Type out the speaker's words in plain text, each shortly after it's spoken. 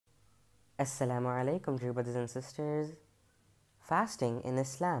Assalamu alaikum, dear brothers and sisters. Fasting in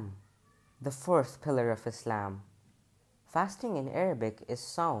Islam, the fourth pillar of Islam. Fasting in Arabic is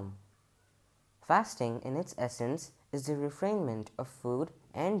Sawm. Fasting in its essence is the refrainment of food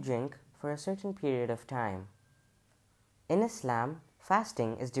and drink for a certain period of time. In Islam,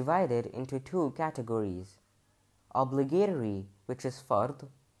 fasting is divided into two categories: obligatory, which is fard,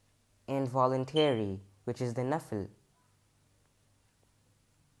 and voluntary, which is the nafil.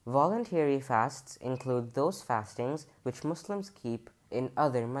 Voluntary fasts include those fastings which Muslims keep in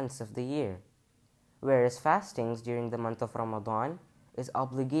other months of the year, whereas fastings during the month of Ramadan is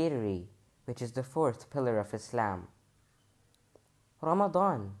obligatory, which is the fourth pillar of Islam.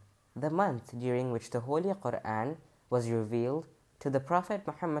 Ramadan, the month during which the Holy Quran was revealed to the Prophet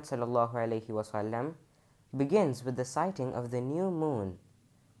Muhammad ﷺ, begins with the sighting of the new moon,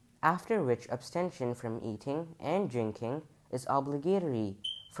 after which abstention from eating and drinking is obligatory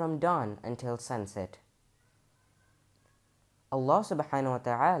from dawn until sunset. Allah subhanahu wa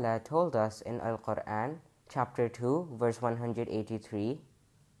ta'ala told us in Al-Quran, chapter 2, verse 183,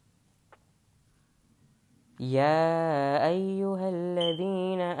 يا أيها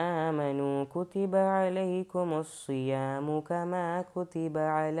الذين آمنوا كتب عليكم الصيام كما كتب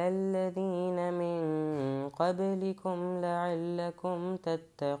على الذين من قبلكم لعلكم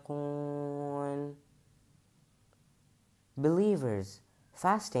تتقون. Believers,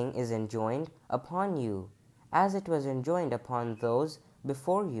 fasting is enjoined upon you, as it was enjoined upon those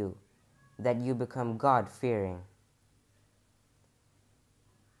before you, that you become God-fearing.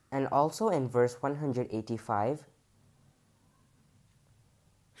 And also in verse 185,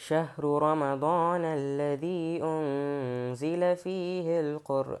 شهر رمضان الذي أنزل فيه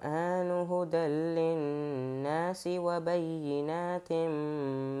القرآن هدى للناس وبينات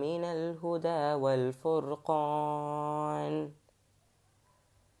من الهدى والفرقان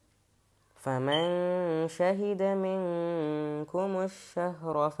فمن شهد منكم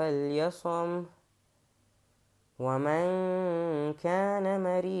الشهر فليصمه ومن كان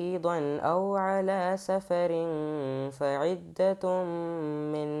مريضا أو على سفر فعدة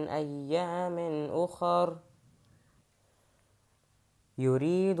من أيام أخر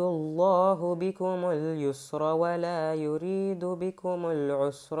يريد الله بكم اليسر ولا يريد بكم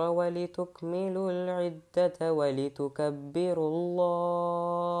العسر ولتكملوا العدة ولتكبروا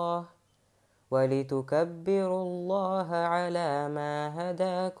الله على ما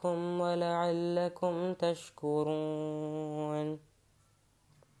هداكم ولعلكم تشكرون.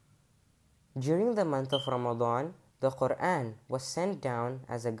 During the month of Ramadan, the Quran was sent down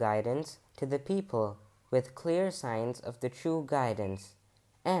as a guidance to the people with clear signs of the true guidance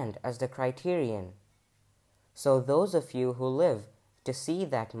and as the criterion. So those of you who live to see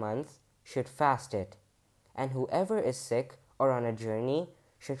that month should fast it, and whoever is sick or on a journey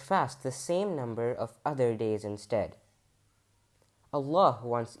should fast the same number of other days instead. Allah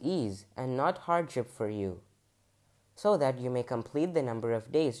wants ease and not hardship for you, so that you may complete the number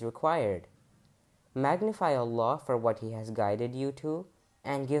of days required. Magnify Allah for what He has guided you to,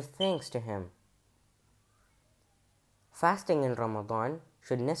 and give thanks to Him. Fasting in Ramadan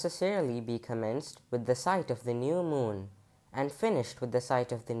should necessarily be commenced with the sight of the new moon, and finished with the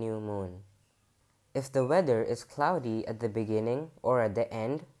sight of the new moon. If the weather is cloudy at the beginning or at the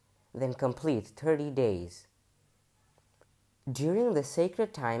end, then complete 30 days. During the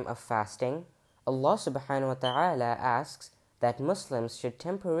sacred time of fasting, Allah subhanahu wa ta'ala asks that Muslims should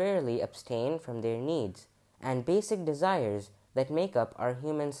temporarily abstain from their needs and basic desires that make up our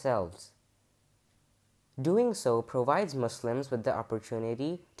human selves. Doing so provides Muslims with the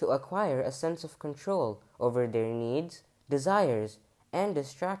opportunity to acquire a sense of control over their needs, desires, and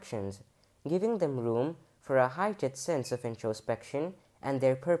distractions, giving them room for a heightened sense of introspection and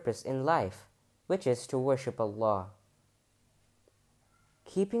their purpose in life, which is to worship Allah.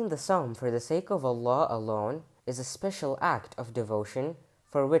 Keeping the Sawm for the sake of Allah alone is a special act of devotion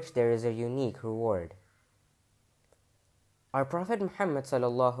for which there is a unique reward. Our Prophet Muhammad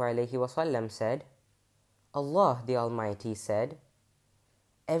ﷺ said, Allah the Almighty said,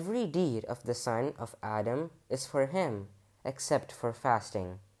 "Every deed of the son of Adam is for him, except for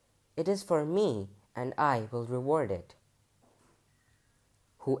fasting. It is for me, and I will reward it."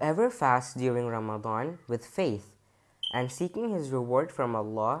 Whoever fasts during Ramadan with faith and seeking his reward from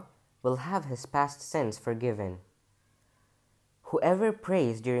Allah will have his past sins forgiven. Whoever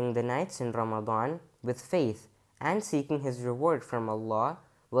prays during the nights in Ramadan with faith and seeking his reward from Allah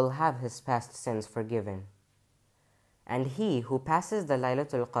will have his past sins forgiven. And he who passes the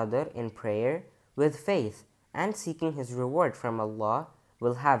Laylatul Qadr in prayer with faith and seeking his reward from Allah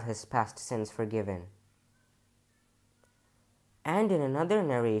will have his past sins forgiven. And in another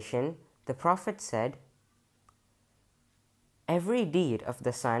narration, The Prophet said, "Every deed of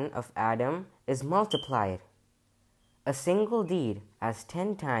the son of Adam is multiplied. A single deed as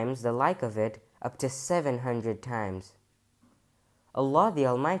 10 times the like of it, up to 700 times. Allah the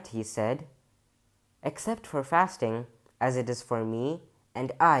Almighty said, except for fasting, as it is for me,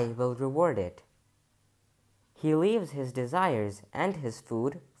 and I will reward it. He leaves his desires and his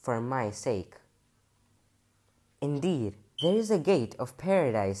food for my sake. Indeed, there is a gate of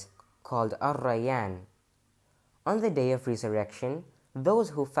paradise called Ar-Rayyan. On the day of resurrection,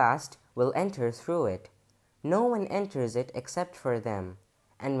 those who fast will enter through it. No one enters it except for them,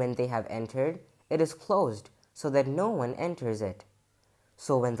 and when they have entered, it is closed so that no one enters it.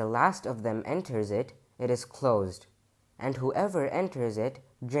 So when the last of them enters it, it is closed, and whoever enters it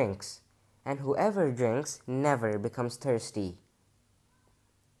drinks, and whoever drinks never becomes thirsty."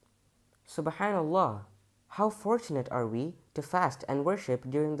 Subhanallah, how fortunate are we to fast and worship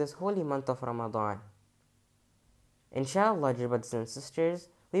during this holy month of Ramadan. Inshallah, dear brothers and sisters,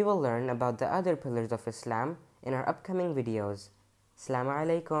 we will learn about the other pillars of Islam in our upcoming videos. Assalamu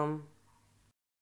alaikum.